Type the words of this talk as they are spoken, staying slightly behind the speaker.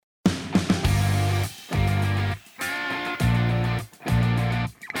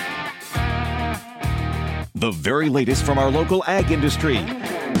The very latest from our local ag industry.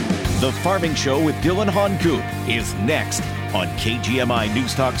 The Farming Show with Dylan Honcoop is next on KGMI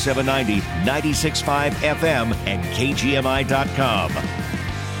News Talk 790, 96.5 FM, and KGMI.com.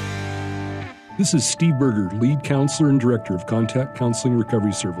 This is Steve Berger, lead counselor and director of Contact Counseling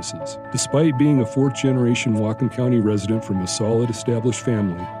Recovery Services. Despite being a fourth-generation Whatcom County resident from a solid, established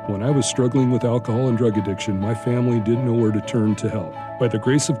family, when I was struggling with alcohol and drug addiction, my family didn't know where to turn to help. By the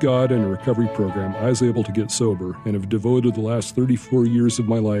grace of God and a recovery program, I was able to get sober and have devoted the last 34 years of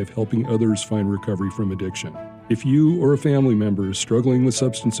my life helping others find recovery from addiction. If you or a family member is struggling with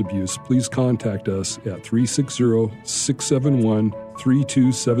substance abuse, please contact us at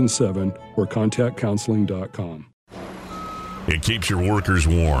 360-671-3277 or contactcounseling.com. It keeps your workers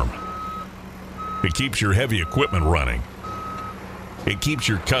warm. It keeps your heavy equipment running. It keeps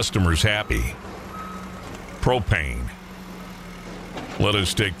your customers happy. Propane. Let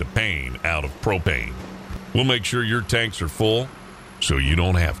us take the pain out of propane. We'll make sure your tanks are full so you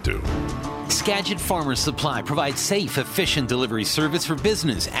don't have to. Skagit Farmers Supply provides safe, efficient delivery service for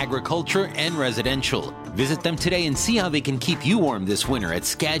business, agriculture, and residential. Visit them today and see how they can keep you warm this winter at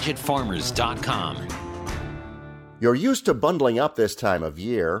SkagitFarmers.com. You're used to bundling up this time of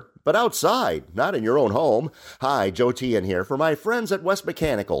year, but outside, not in your own home. Hi, Joe Tian here for my friends at West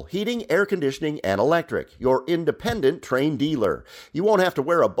Mechanical, Heating, Air Conditioning, and Electric, your independent Trane dealer. You won't have to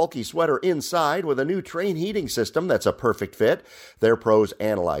wear a bulky sweater inside with a new Trane heating system that's a perfect fit. Their pros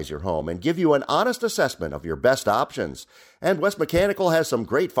analyze your home and give you an honest assessment of your best options. And West Mechanical has some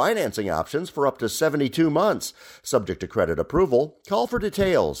great financing options for up to 72 months. Subject to credit approval, call for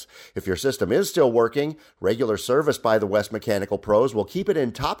details. If your system is still working, regular service by the West Mechanical pros will keep it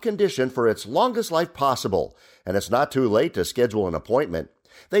in top condition for its longest life possible. And it's not too late to schedule an appointment.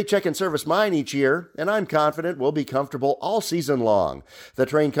 They check and service mine each year, and I'm confident we'll be comfortable all season long. The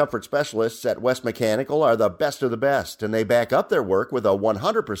Trane Comfort Specialists at West Mechanical are the best of the best, and they back up their work with a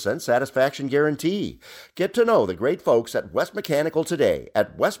 100% satisfaction guarantee. Get to know the great folks at West Mechanical today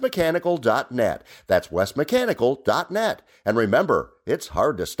at westmechanical.net. That's westmechanical.net. And remember, it's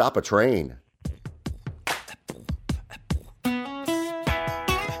hard to stop a train.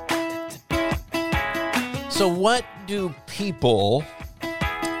 So what do people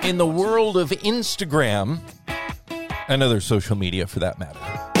in the world of Instagram and other social media, for that matter,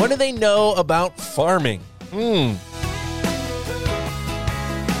 what do they know about farming?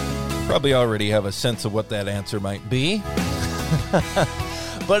 Probably already have a sense of what that answer might be.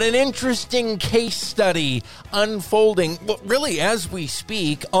 But an interesting case study unfolding, really as we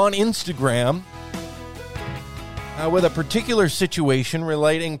speak, on Instagram, with a particular situation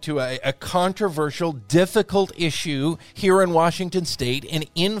relating to a controversial, difficult issue here in Washington State and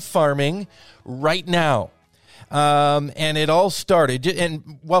in farming right now. And it all started,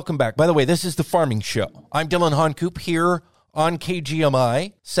 and welcome back. By the way, this is The Farming Show. I'm Dylan Honcoop here on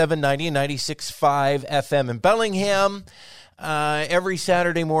KGMI, 790 and 96.5 FM in Bellingham. Every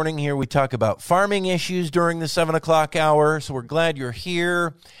Saturday morning here we talk about farming issues during the 7 o'clock hour, so we're glad you're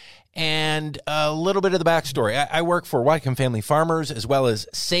here. And a little bit of the backstory. I work for Whatcom Family Farmers as well as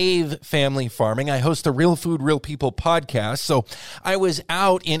Save Family Farming. I host the Real Food, Real People podcast. So I was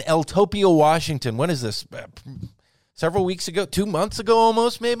out in Eltopia, Washington. When is this? Several weeks ago, 2 months ago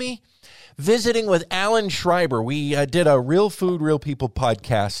almost, maybe? Visiting with Alan Schreiber. We did a Real Food, Real People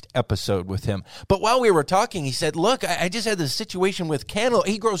podcast episode with him. But while we were talking, he said, look, I just had this situation with cantaloupe.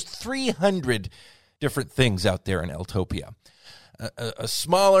 He grows 300 different things out there in Eltopia. A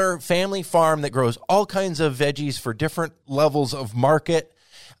smaller family farm that grows all kinds of veggies for different levels of market.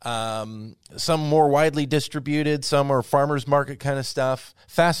 Some more widely distributed, some are farmers market kind of stuff.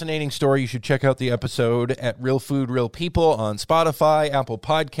 Fascinating story. You should check out the episode at Real Food, Real People on Spotify, Apple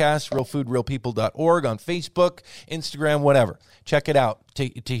Podcasts, realfoodrealpeople.org on Facebook, Instagram, whatever. Check it out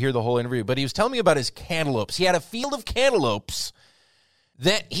to hear the whole interview. But he was telling me about his cantaloupes. He had a field of cantaloupes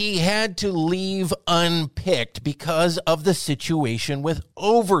that he had to leave unpicked because of the situation with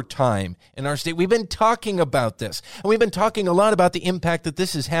overtime in our state. We've been talking about this, and we've been talking a lot about the impact that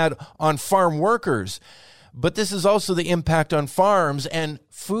this has had on farm workers. But this is also the impact on farms and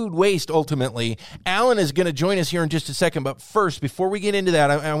food waste, ultimately. Alan is going to join us here in just a second. But first, before we get into that,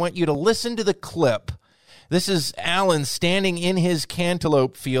 I want you to listen to the clip. This is Alan standing in his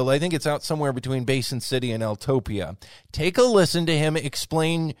cantaloupe field. I think it's out somewhere between Basin City and Eltopia. Take a listen to him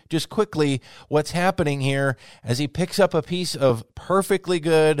explain just quickly what's happening here as he picks up a piece of perfectly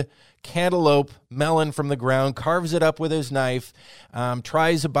good cantaloupe melon from the ground, carves it up with his knife,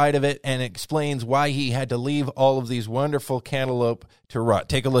 tries a bite of it, and explains why he had to leave all of these wonderful cantaloupe to rot.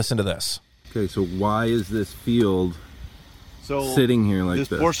 Take a listen to this. Okay, so why is this field sitting here like this?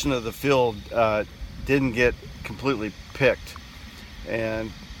 This portion of the field didn't get completely picked. And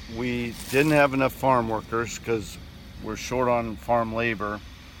we didn't have enough farm workers because we're short on farm labor.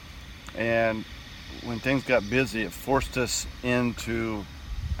 And when things got busy, it forced us into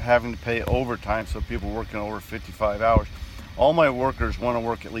having to pay overtime, so people working over 55 hours. All my workers want to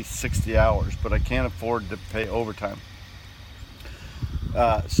work at least 60 hours, but I can't afford to pay overtime.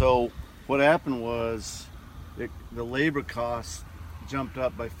 So what happened was the labor costs jumped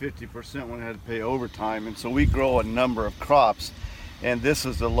up by 50% when I had to pay overtime. And so we grow a number of crops, and this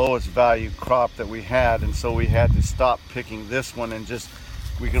is the lowest value crop that we had. And so we had to stop picking this one and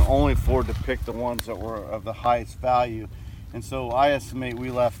we can only afford to pick the ones that were of the highest value. And so I estimate we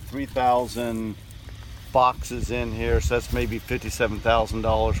left 3,000 boxes in here, so that's maybe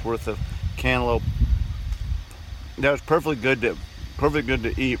 $57,000 worth of cantaloupe. That was perfectly good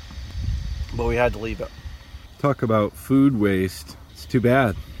to eat, but we had to leave it. Talk about food waste. It's too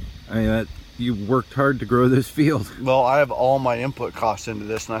bad. I mean, you worked hard to grow this field. Well, I have all my input costs into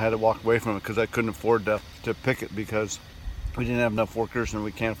this, and I had to walk away from it because I couldn't afford to pick it because we didn't have enough workers and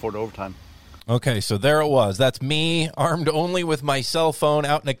we can't afford overtime. Okay, so there it was. That's me, armed only with my cell phone,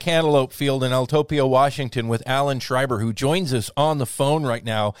 out in a cantaloupe field in Eltopia, Washington, with Alan Schreiber, who joins us on the phone right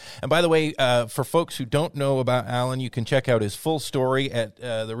now. And by the way, for folks who don't know about Alan, you can check out his full story at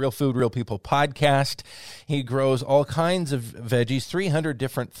the Real Food, Real People podcast. He grows all kinds of veggies, 300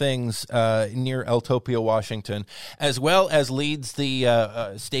 different things near Eltopia, Washington, as well as leads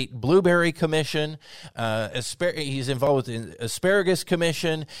the State Blueberry Commission. He's involved in Asparagus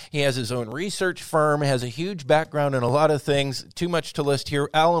Commission. He has his own research firm, has a huge background in a lot of things. Too much to list here.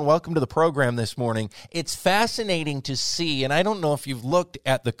 Alan, welcome to the program this morning. It's fascinating to see, and I don't know if you've looked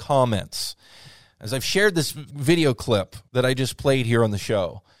at the comments, as I've shared this video clip that I just played here on the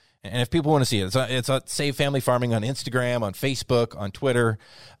show. And if people want to see it, it's on Save Family Farming on Instagram, on Facebook, on Twitter.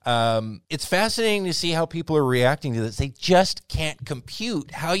 It's fascinating to see how people are reacting to this. They just can't compute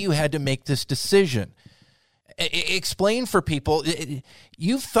how you had to make this decision. Explain for people.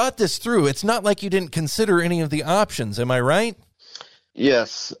 You've thought this through. It's not like you didn't consider any of the options. Am I right?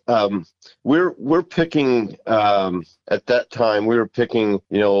 Yes. We're picking, at that time, we were picking,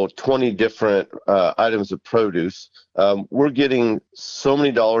 20 different items of produce. We're getting so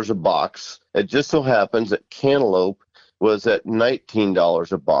many dollars a box. It just so happens that cantaloupe was at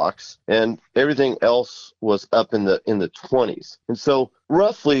 $19 a box, and everything else was up in the 20s. And so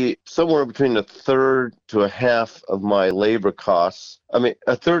roughly somewhere between a third to a half of my labor costs,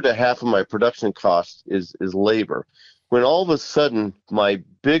 a third to half of my production cost is labor. When all of a sudden my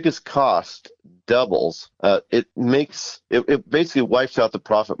biggest cost doubles, it basically wipes out the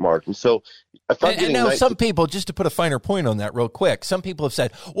profit margin. So and now some people, just to put a finer point on that real quick, some people have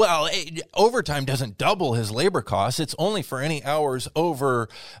said, well, overtime doesn't double his labor costs. It's only for any hours over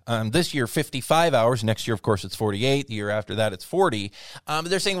this year, 55 hours. Next year, of course, it's 48. The year after that, it's 40.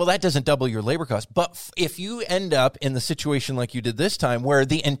 They're saying, well, that doesn't double your labor costs. But if you end up in the situation like you did this time, where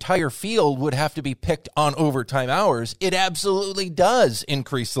the entire field would have to be picked on overtime hours, it absolutely does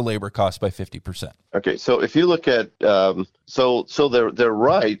increase the labor cost by 50%. Okay, so if you look at so they're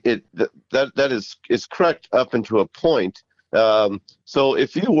right. That is correct up into a point. So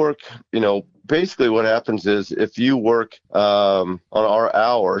if you work, basically what happens is if you work on our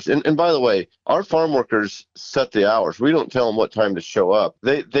hours, and by the way, our farm workers set the hours. We don't tell them what time to show up.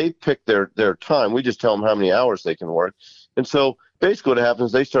 They pick their time. We just tell them how many hours they can work. And so basically what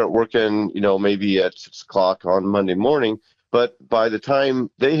happens, they start working, maybe at 6 o'clock on Monday morning. But by the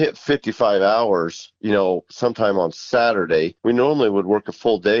time they hit 55 hours, sometime on Saturday, we normally would work a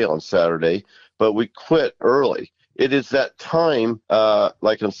full day on Saturday, but we quit early. It is that time,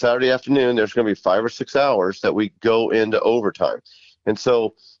 like on Saturday afternoon, there's going to be 5 or 6 hours that we go into overtime. And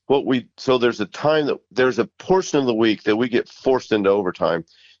so there's a portion of the week that we get forced into overtime.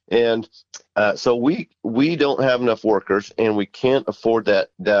 And so we don't have enough workers, and we can't afford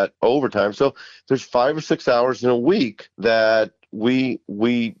that overtime. So there's 5 or 6 hours in a week that we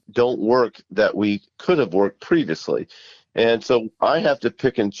don't work that we could have worked previously. And so I have to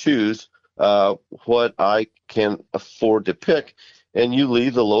pick and choose what I can afford to pick. And you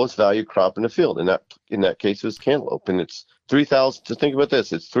leave the lowest value crop in the field. And in that case, it's cantaloupe. And it's 3,000. To think about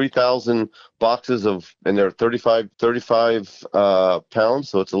this, it's 3,000 boxes and they're 35 pounds.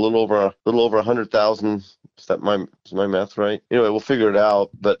 So it's a little over 100,000. Is my math right? Anyway, we'll figure it out.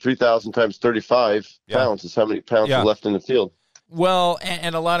 But 3,000 times 35 pounds is how many pounds are left in the field. Well,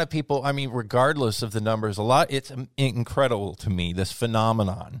 and a lot of people, I mean, regardless of the numbers, it's incredible to me, this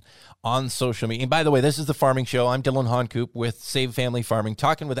phenomenon on social media. And by the way, this is the Farming Show. I'm Dylan Honcoop with Save Family Farming,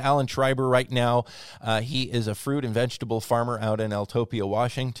 talking with Alan Schreiber right now. He is a fruit and vegetable farmer out in Eltopia,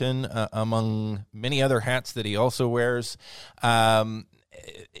 Washington, among many other hats that he also wears.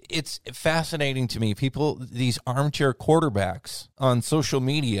 It's fascinating to me. People, these armchair quarterbacks on social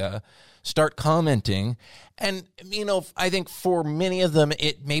media start commenting. And, you know, I think for many of them,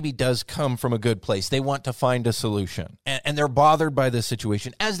 it maybe does come from a good place. They want to find a solution, and they're bothered by the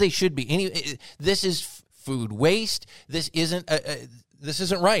situation, as they should be. This is food waste. This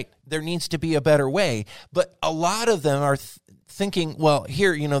isn't right. There needs to be a better way. But a lot of them are thinking, well,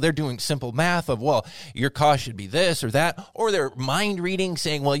 here, you know, they're doing simple math of, well, your cost should be this or that, or they're mind reading,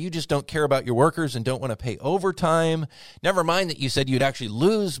 saying, well, you just don't care about your workers and don't want to pay overtime. Never mind that you said you'd actually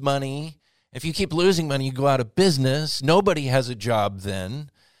lose money. If you keep losing money, you go out of business. Nobody has a job then.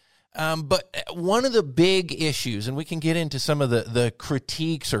 But one of the big issues, and we can get into some of the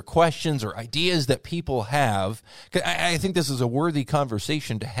critiques or questions or ideas that people have, 'cause I think this is a worthy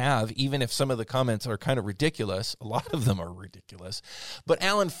conversation to have, even if some of the comments are kind of ridiculous. A lot of them are ridiculous. But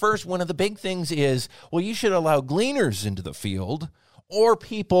Alan, first, one of the big things is, well, you should allow gleaners into the field, or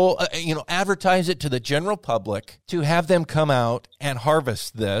people, advertise it to the general public to have them come out and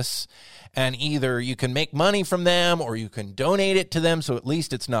harvest this. And either you can make money from them or you can donate it to them, so at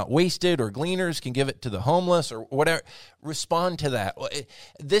least it's not wasted, or gleaners can give it to the homeless or whatever. Respond to that.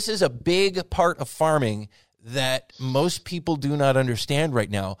 This is a big part of farming that most people do not understand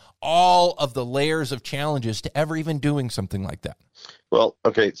right now, all of the layers of challenges to ever even doing something like that. Well,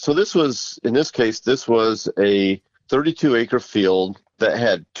 okay, so this was a 32-acre field that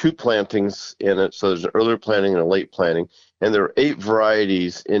had 2 plantings in it. So there's an earlier planting and a late planting, and there are 8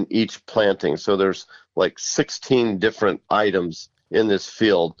 varieties in each planting. So there's like 16 different items in this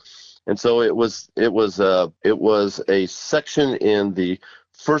field. And so it was a section in the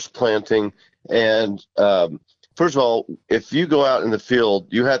first planting. And first of all, if you go out in the field,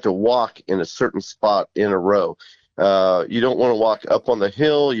 you have to walk in a certain spot in a row. You don't want to walk up on the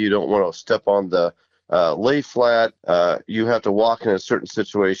hill. You don't want to step on the lay flat. You have to walk in a certain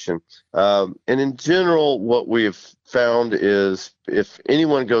situation. And in general, what we've found is if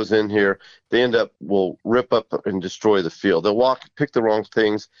anyone goes in here, they will rip up and destroy the field. They'll pick the wrong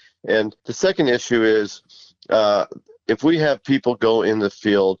things. And the second issue is if we have people go in the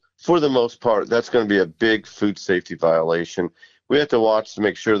field, for the most part, that's going to be a big food safety violation. We have to watch to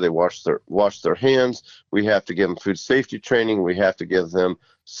make sure they wash their hands. We have to give them food safety training. We have to give them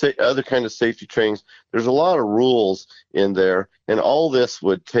other kind of safety trainings. There's a lot of rules in there, and all this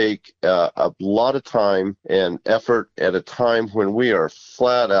would take a lot of time and effort at a time when we are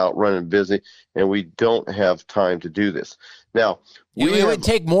flat out running busy and we don't have time to do this. Now, it would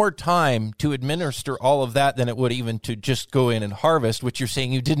take more time to administer all of that than it would even to just go in and harvest, which you're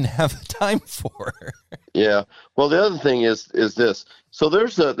saying you didn't have the time for. Yeah. Well, the other thing is this. So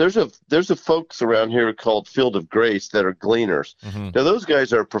there's a folks around here called Field of Grace that are gleaners. Mm-hmm. Now those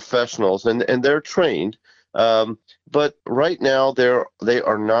guys are professionals and they're trained. But right now they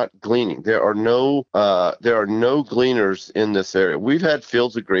are not gleaning. There are no gleaners in this area. We've had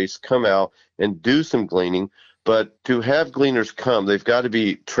Fields of Grace come out and do some gleaning, but to have gleaners come, they've got to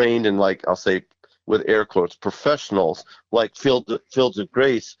be trained in, like, I'll say with air quotes, professionals like Fields of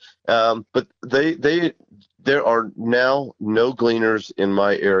Grace. But there are now no gleaners in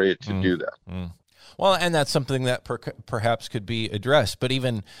my area to do that. Mm. Well, and that's something that perhaps could be addressed. But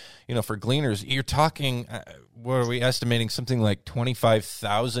even, for gleaners, you're talking, what are we estimating, something like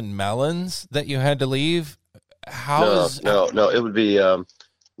 25,000 melons that you had to leave? No, it would be,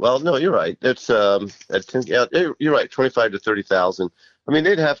 no, you're right. It's, you're right, 25 to 30,000. I mean,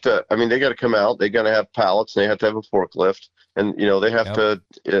 they got to come out, they got to have pallets, they have to have a forklift, and, they have to,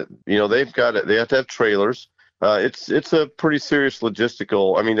 they have to have trailers. It's a pretty serious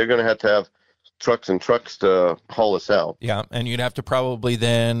logistical, they're going to have trucks and trucks to haul us out. Yeah, and you'd have to probably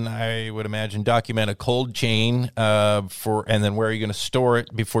then, I would imagine, document a cold chain and then where are you going to store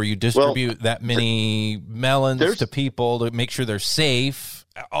it before you distribute that many melons to people to make sure they're safe,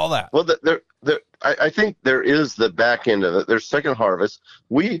 all that. Well, I think there is the back end of it. There's second harvest.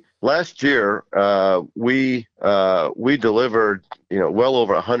 Last year we delivered well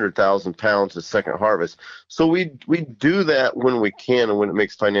over 100,000 pounds of second harvest. So we do that when we can and when it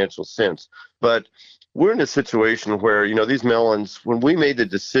makes financial sense. But we're in a situation where these melons, when we made the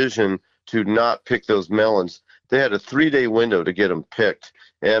decision to not pick those melons, they had a 3-day window to get them picked.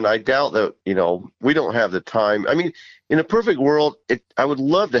 And I doubt that, we don't have the time. I mean, in a perfect world, I would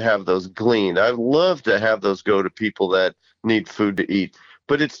love to have those gleaned. I'd love to have those go to people that need food to eat.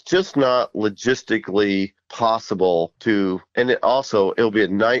 But it's just not logistically possible to, and it'll be a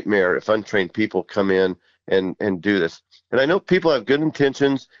nightmare if untrained people come in and do this. And I know people have good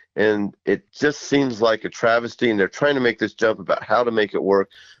intentions, and it just seems like a travesty, and they're trying to make this jump about how to make it work.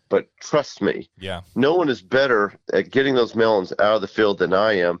 But trust me, no one is better at getting those melons out of the field than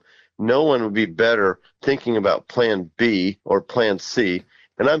I am. No one would be better thinking about plan B or plan C.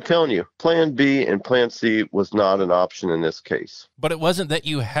 And I'm telling you, plan B and plan C was not an option in this case. But it wasn't that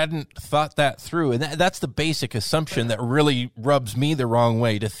you hadn't thought that through. And that's the basic assumption that really rubs me the wrong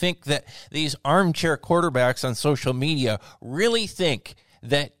way, to think that these armchair quarterbacks on social media really think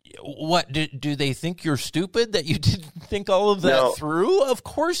that, what, do they think you're stupid that you didn't think all of that through? Of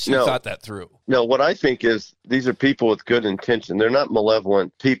course you thought that through. No, what I think is these are people with good intention. They're not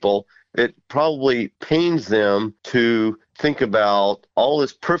malevolent people. It probably pains them to think about all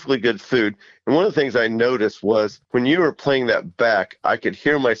this perfectly good food. And one of the things I noticed was when you were playing that back, I could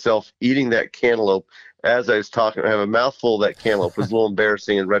hear myself eating that cantaloupe as I was talking. I have a mouthful of that cantaloupe. It was a little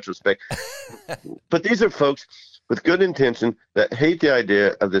embarrassing in retrospect. But these are folks with good intention that hate the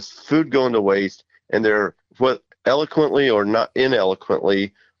idea of this food going to waste, and they're, what eloquently or not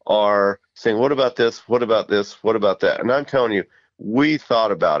ineloquently, are saying, what about this, what about this, what about that? And I'm telling you, we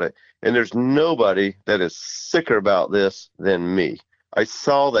thought about it, and there's nobody that is sicker about this than me. I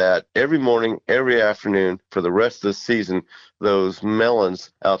saw that every morning, every afternoon for the rest of the season, those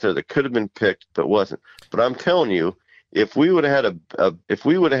melons out there that could have been picked but wasn't. But I'm telling you, if we would have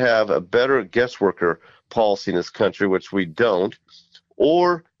had a better guest worker policy in this country, which we don't,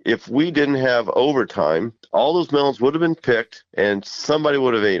 or if we didn't have overtime, all those melons would have been picked and somebody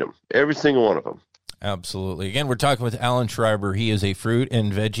would have ate them, every single one of them. Absolutely. Again, we're talking with Alan Schreiber. He is a fruit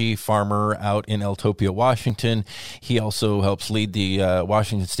and veggie farmer out in Eltopia, Washington. He also helps lead the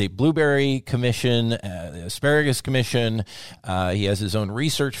Washington State Blueberry Commission, the Asparagus Commission. He has his own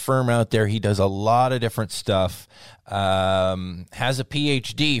research firm out there. He does a lot of different stuff. Has a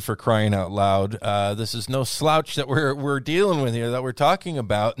PhD, for crying out loud. This is no slouch that we're dealing with here, that we're talking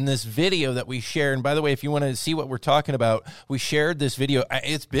about. In this video that we share, and by the way, if you want to see what we're talking about, we shared this video.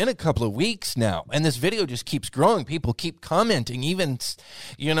 It's been a couple of weeks now, and this video just keeps growing. People keep commenting. Even,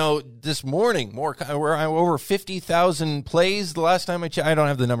 this morning, we're over 50,000 plays. The last time I checked, I don't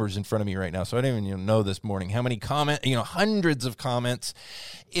have the numbers in front of me right now, so I don't even know this morning how many hundreds of comments.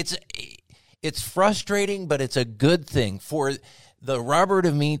 It's frustrating, but it's a good thing for the rubber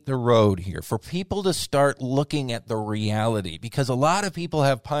to meet the road here, for people to start looking at the reality, because a lot of people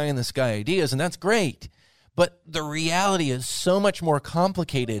have pie-in-the-sky ideas, and that's great. But the reality is so much more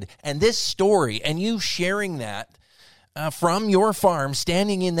complicated, and this story, and you sharing that from your farm,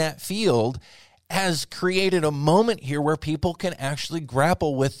 standing in that field, has created a moment here where people can actually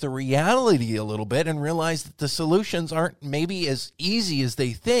grapple with the reality a little bit and realize that the solutions aren't maybe as easy as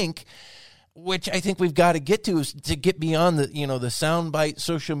they think, which I think we've got to get to, is to get beyond the soundbite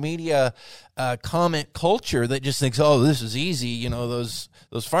social media comment culture that just thinks, oh, this is easy. Those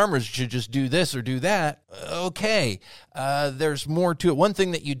farmers should just do this or do that. Okay, there's more to it. One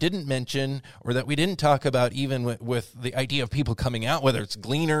thing that you didn't mention, or that we didn't talk about, even with the idea of people coming out, whether it's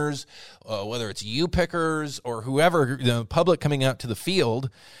gleaners, whether it's pickers, or whoever, the public coming out to the field.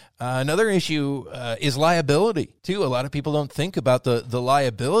 Another issue is liability, too. A lot of people don't think about the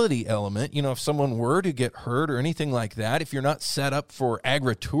liability element. If someone were to get hurt or anything like that, if you're not set up for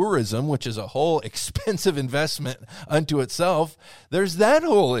agritourism, which is a whole expensive investment unto itself, there's that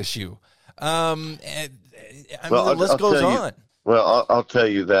whole issue. The list goes on. Well, I'll tell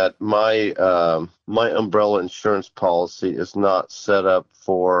you that my umbrella insurance policy is not set up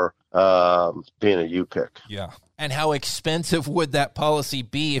for being a U-pick. Yeah. And how expensive would that policy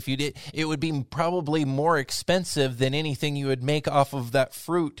be if you did? It would be probably more expensive than anything you would make off of that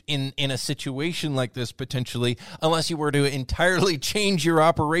fruit in a situation like this, potentially, unless you were to entirely change your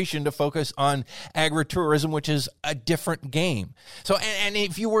operation to focus on agritourism, which is a different game. So, and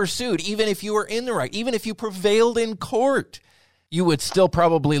if you were sued, even if you were in the right, even if you prevailed in court, you would still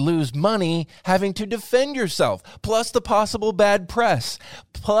probably lose money having to defend yourself, plus the possible bad press,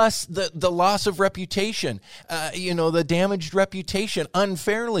 plus the loss of reputation, the damaged reputation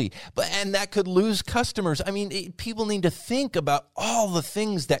unfairly, and that could lose customers. I mean, people need to think about all the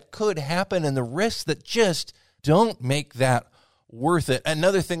things that could happen and the risks that just don't make that worth it.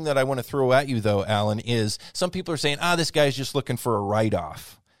 Another thing that I want to throw at you, though, Alan, is some people are saying, this guy's just looking for a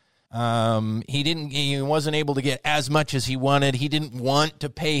write-off. He wasn't able to get as much as he wanted. He didn't want to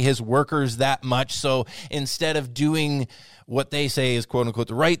pay his workers that much. So instead of doing what they say is quote unquote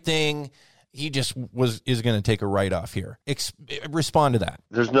the right thing, he just is going to take a write-off here. Respond to that.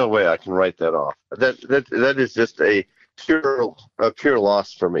 There's no way I can write that off. That is just a pure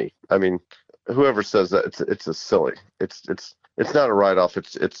loss for me. I mean, whoever says that, it's a silly. It's not a write-off.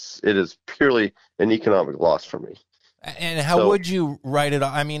 It is purely an economic loss for me. And how would you write it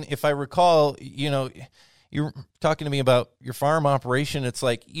off? I mean, if I recall, you're talking to me about your farm operation. It's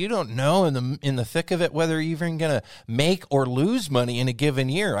like you don't know in the thick of it whether you're even going to make or lose money in a given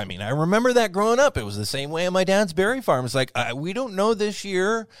year. I mean, I remember that growing up. It was the same way on my dad's berry farm. It's like, we don't know this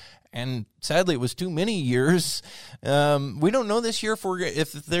year. And sadly, it was too many years. We don't know this year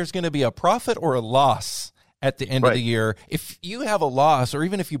if there's going to be a profit or a loss at the end of the year. If you have a loss or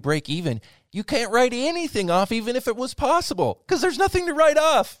even if you break even, you can't write anything off, even if it was possible, because there's nothing to write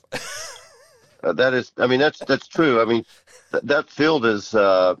off. That's true. I mean, that field is,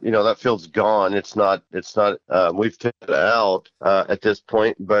 that field's gone. It's not, we've taken it out at this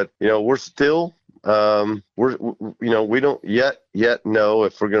point, but, we're still, we don't yet know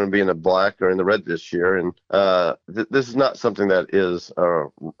if we're going to be in the black or in the red this year. And this is not something that is a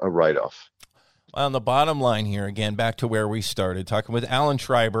write-off. On the bottom line here, again, back to where we started, talking with Alan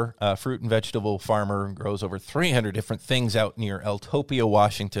Schreiber, a fruit and vegetable farmer, grows over 300 different things out near Eltopia,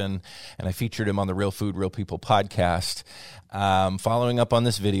 Washington, and I featured him on the Real Food, Real People podcast. Following up on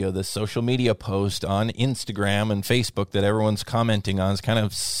this video, this social media post on Instagram and Facebook that everyone's commenting on has kind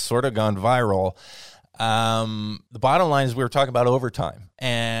of sort of gone viral. The bottom line is we were talking about overtime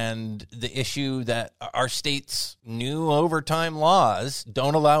and the issue that our state's new overtime laws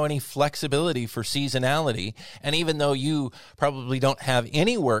don't allow any flexibility for seasonality. And even though you probably don't have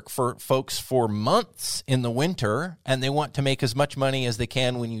any work for folks for months in the winter and they want to make as much money as they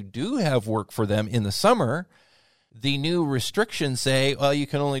can when you do have work for them in the summer, the new restrictions say, well, you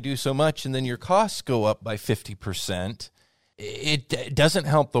can only do so much and then your costs go up by 50%. It doesn't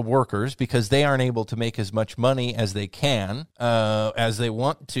help the workers because they aren't able to make as much money as they can, as they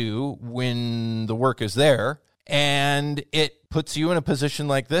want to when the work is there. And it puts you in a position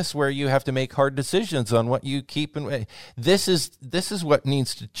like this where you have to make hard decisions on what you keep. And this is what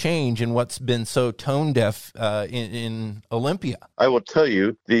needs to change and what's been so tone deaf in Olympia. I will tell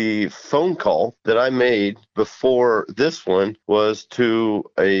you, the phone call that I made before this one was to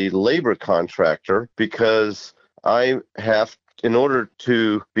a labor contractor because in order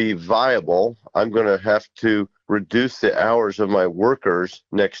to be viable, I'm going to have to reduce the hours of my workers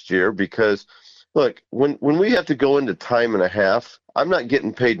next year because, look, when we have to go into time and a half, I'm not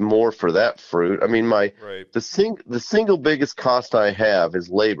getting paid more for that fruit. I mean, the single biggest cost I have is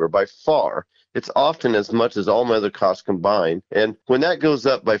labor by far. It's often as much as all my other costs combined. And when that goes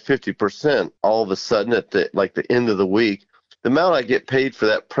up by 50%, all of a sudden at the end of the week, the amount I get paid for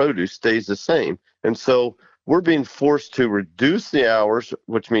that produce stays the same. And so we're being forced to reduce the hours,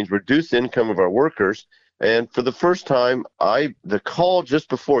 which means reduce the income of our workers. And for the first time, the call just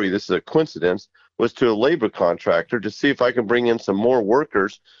before you, this is a coincidence, was to a labor contractor to see if I can bring in some more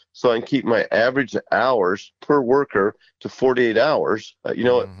workers so I can keep my average hours per worker to 48 hours.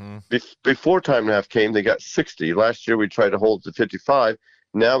 Before time and a half came, they got 60. Last year we tried to hold it to 55.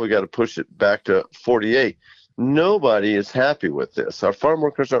 Now we got to push it back to 48. Nobody is happy with this. Our farm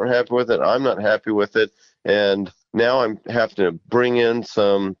workers aren't happy with it. I'm not happy with it. And now I'm having to bring in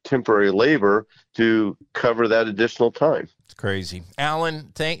some temporary labor to cover that additional time. It's crazy.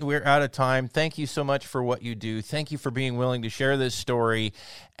 Alan, we're out of time. Thank you so much for what you do. Thank you for being willing to share this story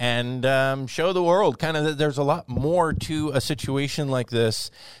and show the world kind of that there's a lot more to a situation like this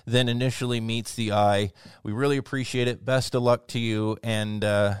than initially meets the eye. We really appreciate it. Best of luck to you and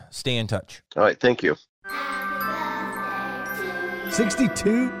stay in touch. All right. Thank you.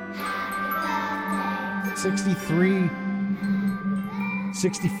 62, 63,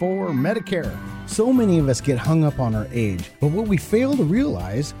 64, Medicare. So many of us get hung up on our age, but what we fail to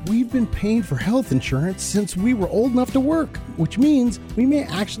realize, we've been paying for health insurance since we were old enough to work, which means we may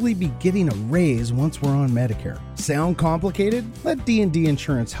actually be getting a raise once we're on Medicare. Sound complicated? Let D&D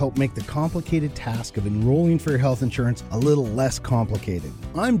Insurance help make the complicated task of enrolling for your health insurance a little less complicated.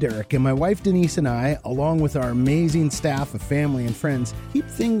 I'm Derek, and my wife Denise and I, along with our amazing staff of family and friends, keep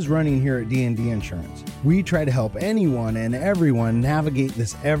things running here at D&D Insurance. We try to help anyone and everyone navigate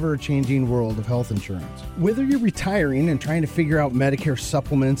this ever-changing world of health insurance. Whether you're retiring and trying to figure out Medicare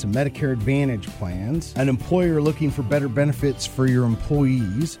supplements and Medicare Advantage plans, an employer looking for better benefits for your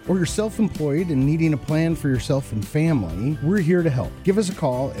employees, or you're self-employed and needing a plan for yourself yourself and family, we're here to help. Give us a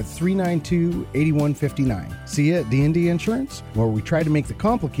call at 392-8159. See you at D&D Insurance, where we try to make the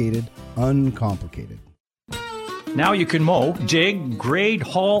complicated uncomplicated. Now you can mow, dig, grade,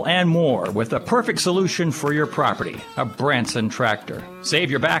 haul, and more with the perfect solution for your property, a Branson tractor. Save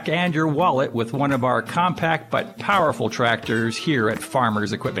your back and your wallet with one of our compact but powerful tractors here at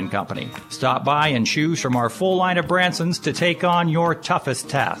Farmers Equipment Company. Stop by and choose from our full line of Bransons to take on your toughest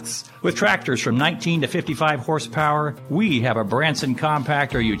tasks. With tractors from 19 to 55 horsepower, we have a Branson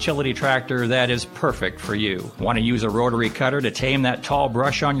compact or utility tractor that is perfect for you. Want to use a rotary cutter to tame that tall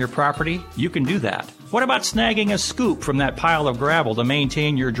brush on your property? You can do that. What about snagging a scoop from that pile of gravel to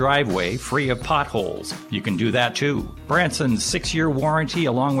maintain your driveway free of potholes? You can do that too. Branson's 6-year warranty,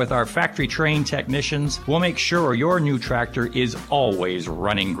 along with our factory-trained technicians, will make sure your new tractor is always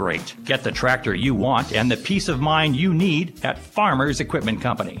running great. Get the tractor you want and the peace of mind you need at Farmers Equipment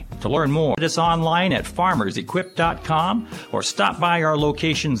Company. To learn more, visit us online at farmersequip.com or stop by our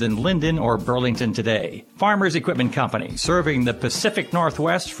locations in Linden or Burlington today. Farmers Equipment Company, serving the Pacific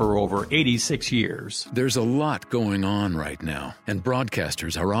Northwest for over 86 years. There's a lot going on right now, and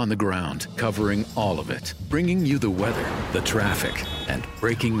broadcasters are on the ground covering all of it, bringing you the weather, the traffic, and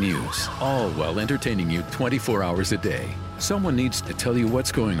breaking news, all while entertaining you 24 hours a day. Someone needs to tell you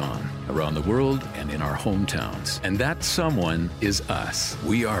what's going on around the world and in our hometowns. And that someone is us.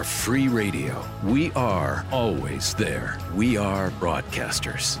 We are free radio. We are always there. We are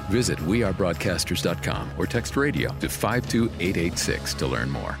broadcasters. Visit wearebroadcasters.com or text radio to 52886 to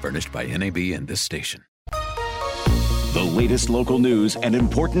learn more. Furnished by NAB and this station. The latest local news and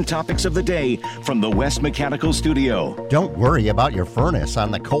important topics of the day from the West Mechanical Studio. Don't worry about your furnace on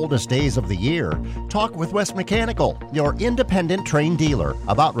the coldest days of the year. Talk with West Mechanical, your independent Trane dealer,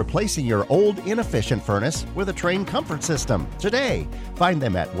 about replacing your old inefficient furnace with a Trane comfort system today. Find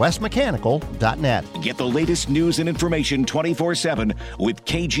them at westmechanical.net. Get the latest news and information 24/7 with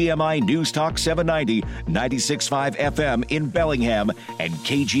KGMI News Talk 790, 96.5 FM in Bellingham and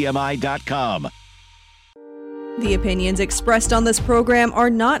KGMI.com. The opinions expressed on this program are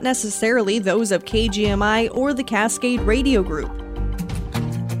not necessarily those of KGMI or the Cascade Radio Group.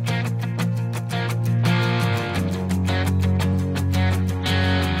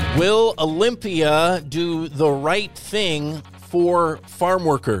 Will Olympia do the right thing for farm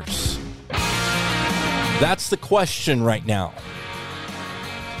workers? That's the question right now.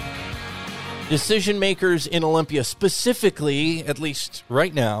 Decision makers in Olympia, specifically, at least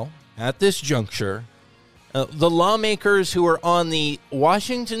right now, at this juncture, the lawmakers who are on the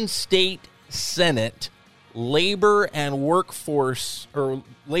Washington State Senate Labor and Workforce, or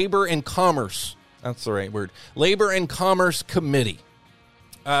Labor and Commerce, that's the right word, Labor and Commerce Committee.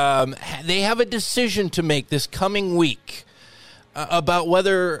 They have a decision to make this coming week about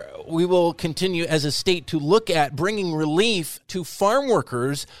whether we will continue as a state to look at bringing relief to farm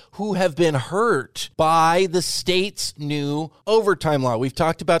workers who have been hurt by the state's new overtime law. We've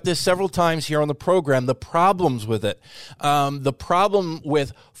talked about this several times here on the program, the problems with it. The problem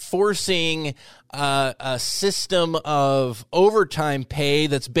with forcing a system of overtime pay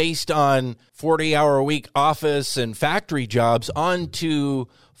that's based on 40-hour-a-week office and factory jobs onto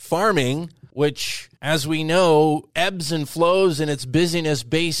farming, which, as we know, ebbs and flows in its busyness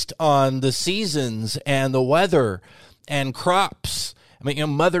based on the seasons and the weather and crops. I mean,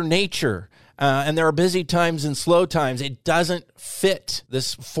 Mother Nature. And there are busy times and slow times. It doesn't fit.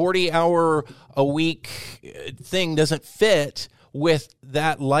 This 40-hour-a-week thing doesn't fit with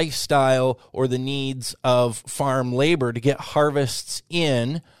that lifestyle or the needs of farm labor to get harvests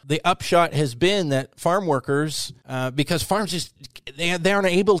in. The upshot has been that farm workers, because farms just, they aren't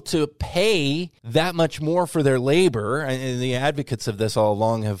able to pay that much more for their labor, and the advocates of this all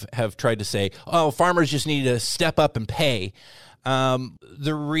along have tried to say, oh, farmers just need to step up and pay.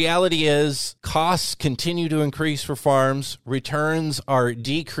 The reality is costs continue to increase for farms. Returns are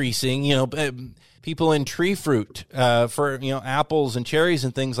decreasing. People in tree fruit for apples and cherries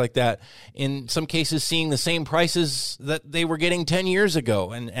and things like that, in some cases seeing the same prices that they were getting 10 years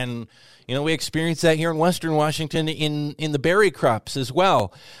ago. And we experienced that here in Western Washington in the berry crops as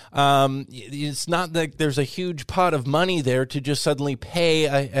well. It's not that there's a huge pot of money there to just suddenly pay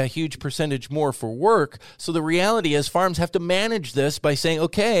a huge percentage more for work. So the reality is farms have to manage this by saying,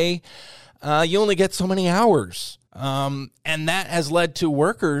 okay, you only get so many hours. And that has led to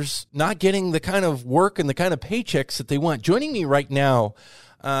workers not getting the kind of work and the kind of paychecks that they want. Joining me right now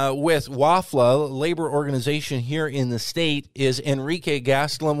with WAFLA, a labor organization here in the state, is Enrique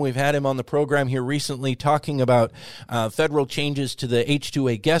Gastelum. We've had him on the program here recently talking about federal changes to the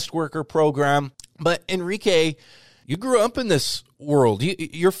H-2A guest worker program. But Enrique, You grew up in this world.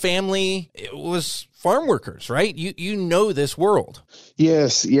 Your family was farm workers, right? You know this world.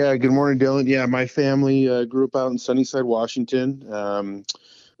 Yes. Yeah. Good morning, Dylan. Yeah, my family grew up out in Sunnyside, Washington.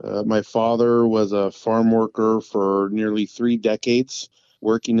 My father was a farm worker for nearly 3 decades,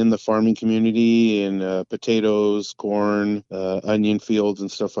 working in the farming community in potatoes, corn, onion fields, and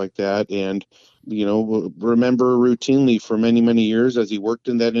stuff like that. And, remember routinely for many, many years as he worked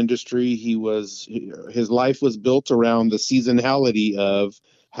in that industry, his life was built around the seasonality of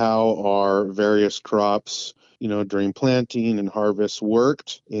how our various crops, during planting and harvest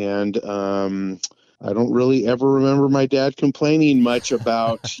worked. And I don't really ever remember my dad complaining much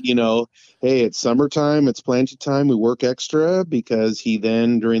about, hey, it's summertime, it's planting time, we work extra, because he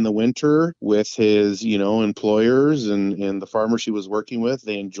then during the winter with his, employers and the farmers he was working with,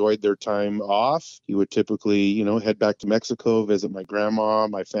 they enjoyed their time off. He would typically, head back to Mexico, visit my grandma,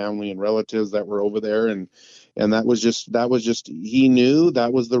 my family and relatives that were over there. And that was just, he knew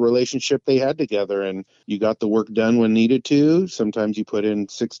that was the relationship they had together. And you got the work done when needed to. Sometimes you put in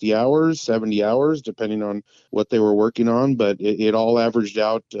 60 hours, 70 hours, depending on what they were working on. But it all averaged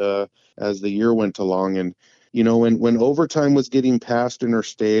out as the year went along. And, when overtime was getting passed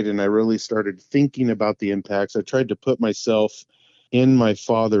interstate and I really started thinking about the impacts, I tried to put myself in my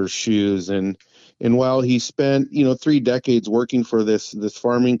father's shoes. And while he spent, 3 decades working for this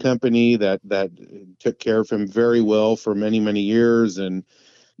farming company that took care of him very well for many, many years, and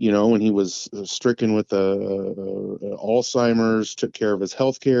when he was stricken with Alzheimer's, took care of his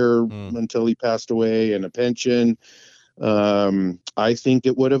health care until he passed away, and a pension. I think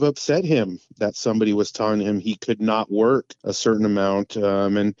it would have upset him that somebody was telling him he could not work a certain amount.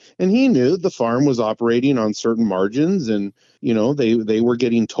 And he knew the farm was operating on certain margins, and, they were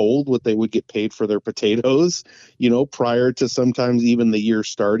getting told what they would get paid for their potatoes, prior to sometimes even the year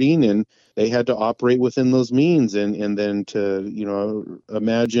starting, and they had to operate within those means. And then to,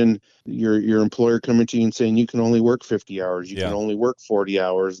 imagine your employer coming to you and saying you can only work 50 hours, you can only work 40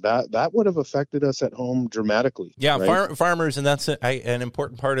 hours. That would have affected us at home dramatically. Yeah, right? Farmers, and that's an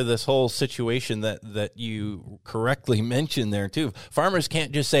important part of this whole situation that you correctly mentioned there too. Farmers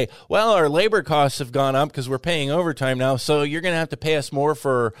can't just say, well, our labor costs have gone up because we're paying overtime now, so you're going to have to pay us more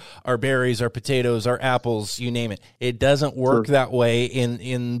for our berries, our potatoes, our apples, you name it. It doesn't work that way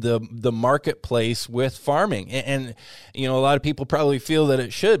in the marketplace with farming. And a lot of people probably feel that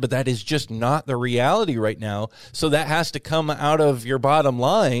it should, but that is just not the reality right now. So that has to come out of your bottom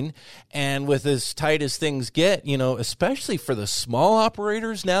line. And with as tight as things get, especially for the small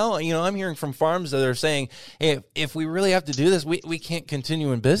operators now, I'm hearing from farms that are saying, hey, if we really have to do this, we can't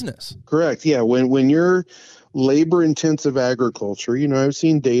continue in business. Correct. Yeah. When you're labor intensive agriculture, I've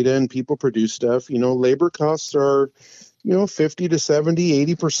seen data and people produce stuff, labor costs are 50 to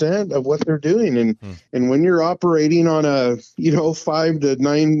 70, 80% of what they're doing. And when you're operating on a, 5 to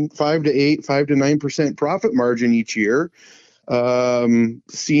 9% profit margin each year,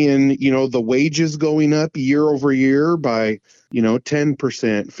 seeing, the wages going up year over year by, 10%,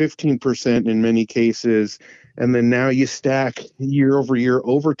 15% in many cases. And then now you stack year over year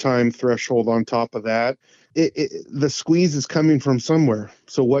overtime threshold on top of that. The squeeze is coming from somewhere.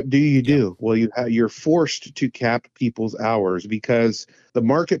 So what do you do? Well, you're forced to cap people's hours because the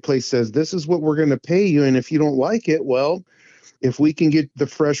marketplace says this is what we're going to pay you. And if you don't like it, well, if we can get the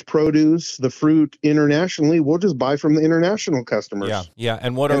fresh produce, the fruit internationally, we'll just buy from the international customers. Yeah.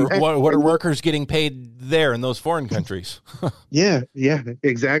 And what are workers getting paid there in those foreign countries? Yeah,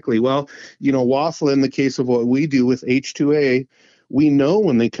 exactly. Well, WAFLA, in the case of what we do with H2A, we know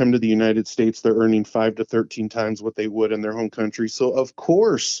when they come to the United States, they're earning 5 to 13 times what they would in their home country. So, of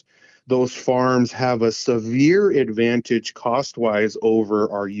course, those farms have a severe advantage cost-wise over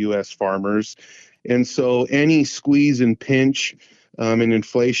our U.S. farmers. And so any squeeze and pinch and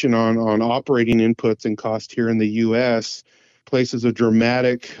inflation on operating inputs and cost here in the U.S. places a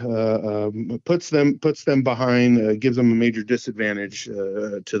dramatic, puts them behind, gives them a major disadvantage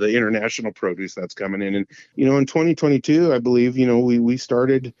to the international produce that's coming in. And, in 2022, I believe,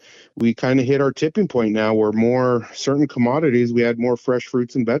 we kind of hit our tipping point now where more certain commodities, we had more fresh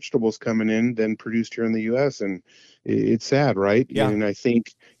fruits and vegetables coming in than produced here in the U.S. And it's sad, right? Yeah. And I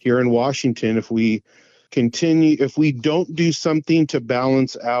think here in Washington, if we don't do something to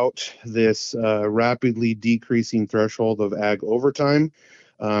balance out this rapidly decreasing threshold of ag overtime,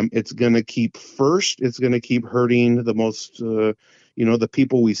 it's going to keep hurting the most, the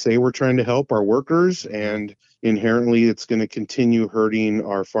people we say we're trying to help, our workers, and inherently it's going to continue hurting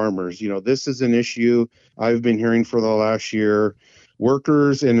our farmers. This is an issue I've been hearing for the last year.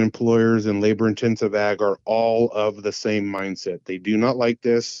 Workers and employers in labor-intensive ag are all of the same mindset. They do not like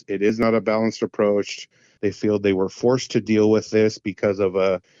this. It is not a balanced approach. They feel they were forced to deal with this because of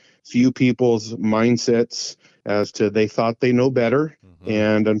a few people's mindsets as to they thought they know better.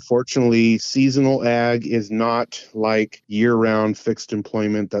 And unfortunately, seasonal ag is not like year-round fixed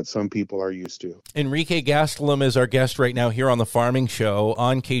employment that some people are used to. Enrique Gastelum is our guest right now here on the Farming Show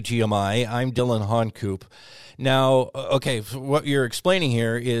on KGMI. I'm Dylan Honcoop. Now, okay, so what you're explaining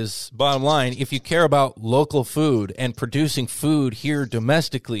here is, bottom line, if you care about local food and producing food here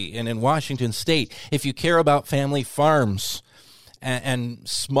domestically and in Washington State, if you care about family farms and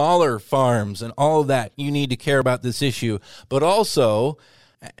smaller farms and all of that, you need to care about this issue. But also,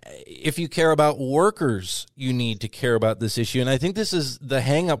 if you care about workers, you need to care about this issue. And I think this is the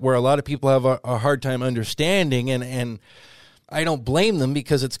hang-up where a lot of people have a hard time understanding, and I don't blame them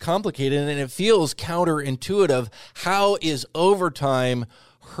because it's complicated and it feels counterintuitive. How is overtime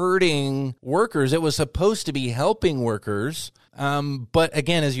hurting workers? It was supposed to be helping workers. But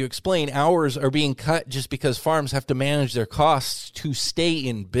again, as you explain, hours are being cut just because farms have to manage their costs to stay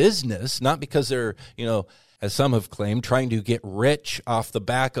in business, not because they're, as some have claimed, trying to get rich off the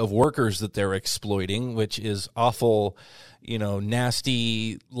back of workers that they're exploiting, which is awful,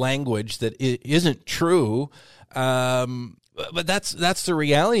 nasty language that isn't true. But that's the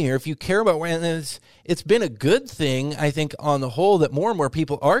reality here. If you care about, and it's been a good thing, I think, on the whole, that more and more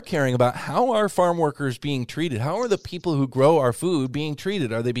people are caring about how are farm workers being treated? How are the people who grow our food being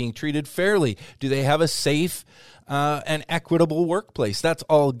treated? Are they being treated fairly? Do they have a safe and equitable workplace? That's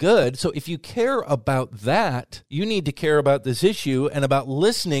all good. So if you care about that, you need to care about this issue and about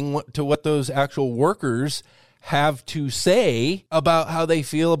listening to what those actual workers have to say about how they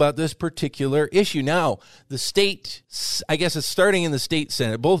feel about this particular issue. Now, the state, I guess it's starting in the state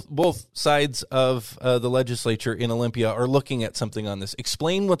Senate. Both sides of the legislature in Olympia are looking at something on this.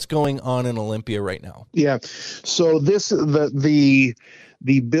 Explain what's going on in Olympia right now. Yeah. So the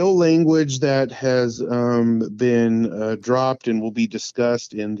bill language that has been dropped and will be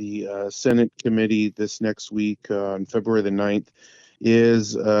discussed in the Senate committee this next week on February the 9th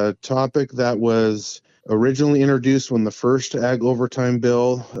is a topic that was originally introduced when the first ag overtime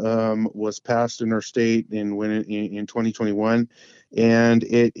bill was passed in our state in 2021, and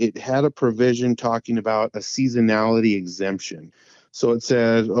it had a provision talking about a seasonality exemption. So it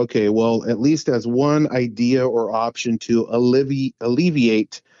said, okay, well, at least as one idea or option to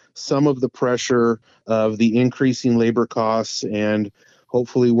alleviate some of the pressure of the increasing labor costs and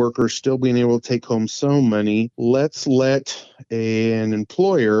hopefully workers still being able to take home some money, let's let an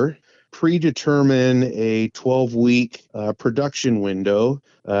employer predetermine a 12-week production window,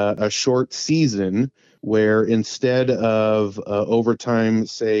 a short season, where instead of overtime,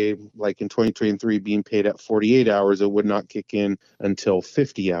 say, like in 2023, being paid at 48 hours, it would not kick in until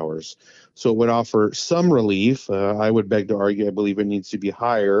 50 hours. So it would offer some relief. I would beg to argue, I believe it needs to be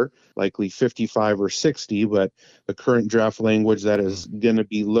higher, likely 55 or 60, but the current draft language that is going to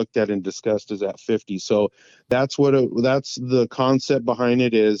be looked at and discussed is at 50. So that's the concept behind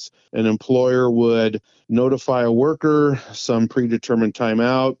it. Is an employer would notify a worker some predetermined time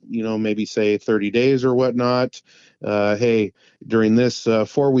out, maybe say 30 days or whatnot. Hey, during this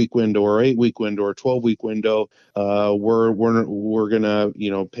 4-week window or 8-week window or 12-week window, we're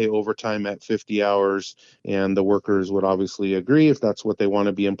gonna pay overtime at 50 hours, and the workers would obviously agree if that's what they want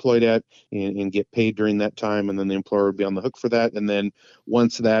to be employed at and get paid during that time, and then the employer would be on the hook for that. And then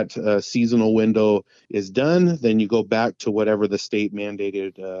once that seasonal window is done, then you go back to whatever the state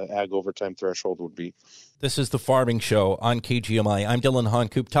mandated ag overtime threshold would be. This is the Farming Show on KGMI. I'm Dylan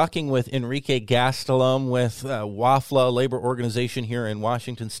Honcoop, talking with Enrique Gastelum with WAFLA labor organization here in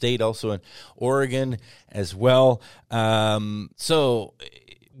Washington State, also in Oregon as well. So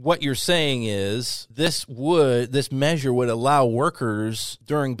what you're saying is this measure would allow workers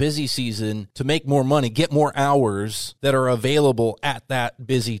during busy season to make more money, get more hours that are available at that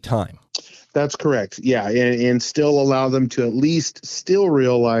busy time. That's correct. Yeah, and still allow them to at least still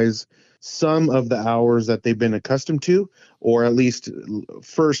realize some of the hours that they've been accustomed to, or at least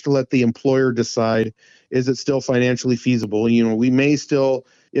first let the employer decide, is it still financially feasible? We may still,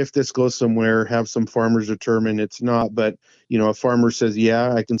 if this goes somewhere, have some farmers determine it's not, but a farmer says,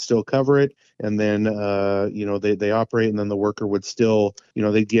 yeah, I can still cover it. And then, they operate, and then the worker would still,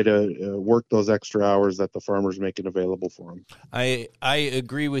 they get to work those extra hours that the farmer's making available for them. I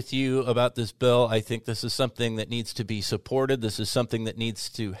agree with you about this bill. I think this is something that needs to be supported. This is something that needs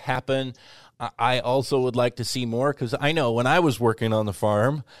to happen. I also would like to see more, because I know when I was working on the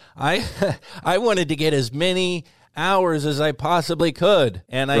farm, I wanted to get as many hours as I possibly could.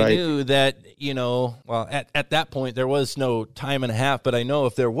 And I Right. knew that, well, at that point, there was no time and a half, but I know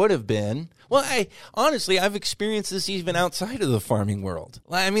if there would have been, well, I've experienced this even outside of the farming world.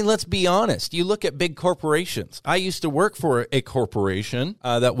 I mean, let's be honest. You look at big corporations. I used to work for a corporation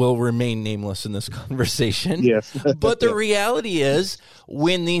that will remain nameless in this conversation. Yes. But the reality is,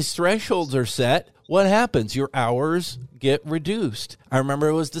 when these thresholds are set, what happens? Your hours get reduced. I remember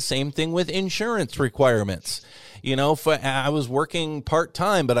it was the same thing with insurance requirements. I was working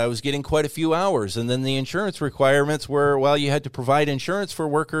part-time, but I was getting quite a few hours. And then the insurance requirements were, well, you had to provide insurance for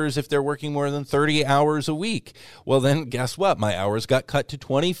workers if they're working more than 30 hours a week. Well, then guess what? My hours got cut to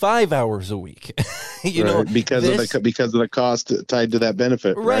 25 hours a week. Because of the cost tied to that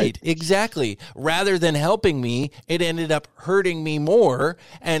benefit. Right, exactly. Rather than helping me, it ended up hurting me more,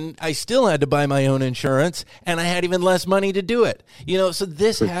 and I still had to buy my own insurance, and I had even less money to do it. So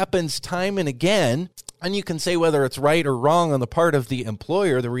this happens time and again. And you can say whether it's right or wrong on the part of the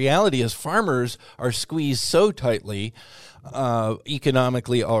employer. The reality is farmers are squeezed so tightly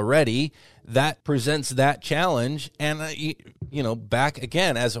economically already that presents that challenge. And, back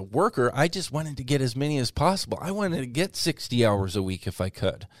again, as a worker, I just wanted to get as many as possible. I wanted to get 60 hours a week if I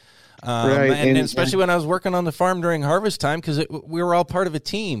could. And especially when I was working on the farm during harvest time, because we were all part of a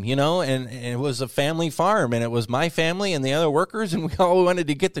team, and it was a family farm, and it was my family and the other workers, and we all wanted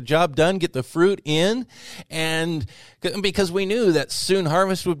to get the job done, get the fruit in, and because we knew that soon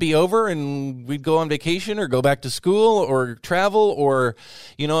harvest would be over and we'd go on vacation or go back to school or travel, or,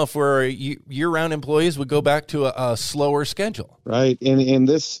 if we're year-round employees, would go back to a slower schedule. Right, and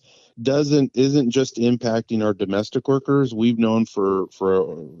this isn't just impacting our domestic workers. We've known for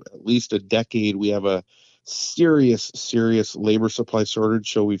at least a decade we have a serious labor supply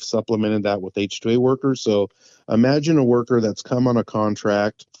shortage, so we've supplemented that with H-2A workers. So imagine a worker that's come on a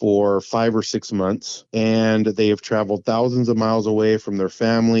contract for 5 or 6 months, and they have traveled thousands of miles away from their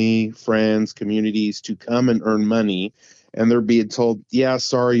family, friends, communities to come and earn money. And they're being told, yeah,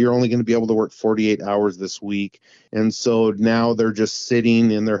 sorry, you're only going to be able to work 48 hours this week. And so now they're just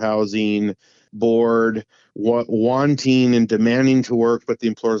sitting in their housing, bored, wanting and demanding to work, but the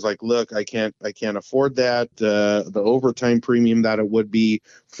employer's like, look, I can't afford that, the overtime premium that it would be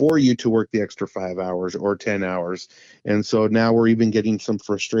for you to work the extra 5 hours or 10 hours. And so now we're even getting some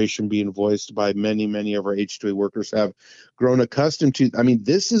frustration being voiced by many of our H-2A workers have grown accustomed to. I mean,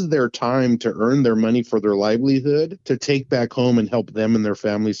 this is their time to earn their money for their livelihood, to take back home and help them and their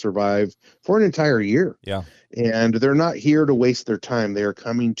family survive for an entire year. Yeah. And they're not here to waste their time. They are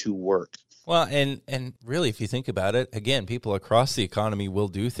coming to work. Well, and really, if you think about it, again, people across the economy will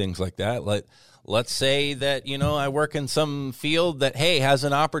do things like that. Let's say that, I work in some field that, hey, has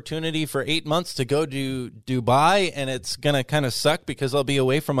an opportunity for 8 months to go to Dubai, and it's going to kind of suck because I'll be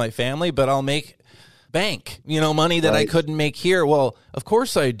away from my family, but I'll make bank, money that I couldn't make here. Well, of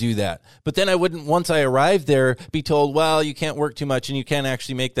course I'd do that. But then I wouldn't, once I arrived there, be told, well, you can't work too much and you can't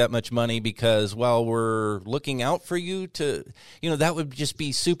actually make that much money because, well, we're looking out for you to, that would just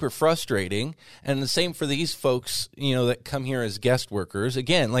be super frustrating. And the same for these folks, that come here as guest workers.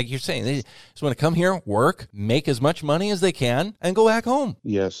 Again, like you're saying, they just want to come here, work, make as much money as they can, and go back home.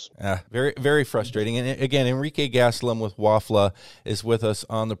 Yes. Very, very frustrating. And again, Enrique Gastelum with WAFLA is with us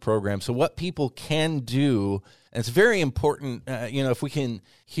on the program. So what people can do, and it's very important, if we can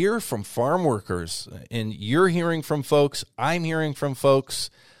hear from farm workers, and you're hearing from folks, I'm hearing from folks,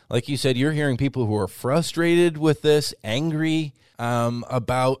 like you said, you're hearing people who are frustrated with this, angry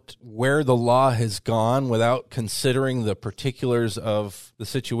about where the law has gone without considering the particulars of the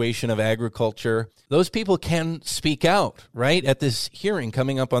situation of agriculture. Those people can speak out, right, at this hearing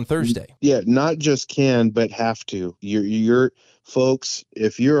coming up on Thursday. Yeah, not just can, but have to. You're folks,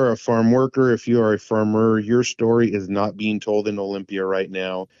 if you're a farm worker, if you are a farmer, your story is not being told in Olympia right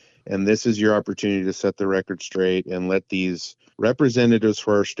now. And this is your opportunity to set the record straight and let these representatives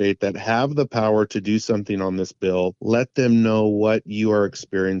for our state that have the power to do something on this bill, let them know what you are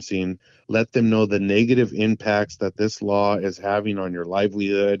experiencing. Let them know the negative impacts that this law is having on your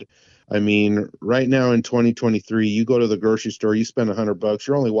livelihood. I mean, right now in 2023, you go to the grocery store, you spend $100,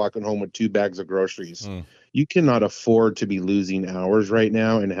 you're only walking home with 2 bags of groceries. You cannot afford to be losing hours right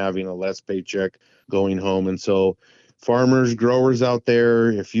now and having a less paycheck going home. And so farmers, growers out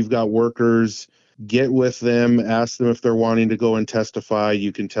there, if you've got workers, get with them, ask them if they're wanting to go and testify.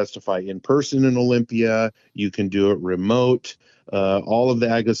 You can testify in person in Olympia. You can do it remote. All of the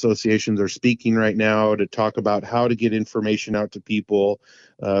ag associations are speaking right now to talk about how to get information out to people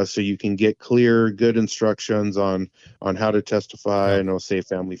so you can get clear, good instructions on how to testify. I know Safe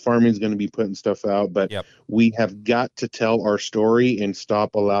Family Farming is going to be putting stuff out, but we have got to tell our story and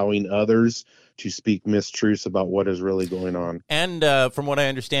stop allowing others speak mistruths about what is really going on. And from what I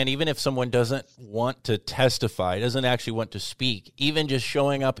understand, even if someone doesn't want to testify, doesn't actually want to speak, even just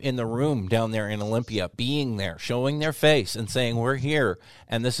showing up in the room down there in Olympia, being there, showing their face and saying, we're here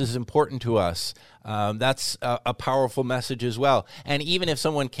and this is important to us, that's a powerful message as well. And even if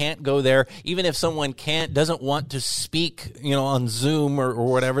someone can't go there, even if someone doesn't want to speak, on Zoom or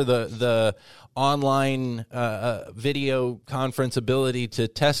whatever, the online video conference ability to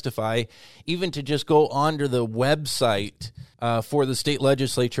testify, even to just go onto the website for the state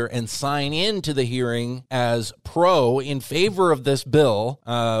legislature and sign in to the hearing as in favor of this bill,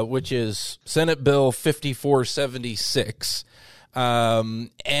 which is Senate Bill 5476.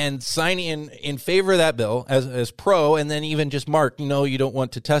 And sign in favor of that bill as pro, and then even just mark, no, you don't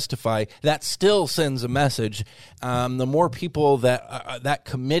want to testify. That still sends a message. The more people that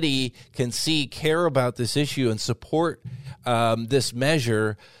committee can see care about this issue and support this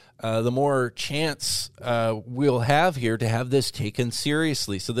measure, the more chance we'll have here to have this taken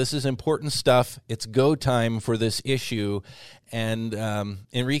seriously. So this is important stuff. It's go time for this issue. And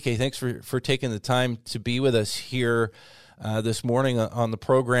Enrique, thanks for taking the time to be with us here this morning on the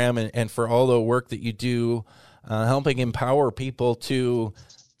program, and for all the work that you do helping empower people to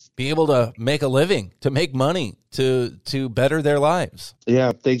be able to make a living, to make money, to better their lives.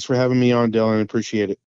 Yeah, thanks for having me on, Dylan. Appreciate it.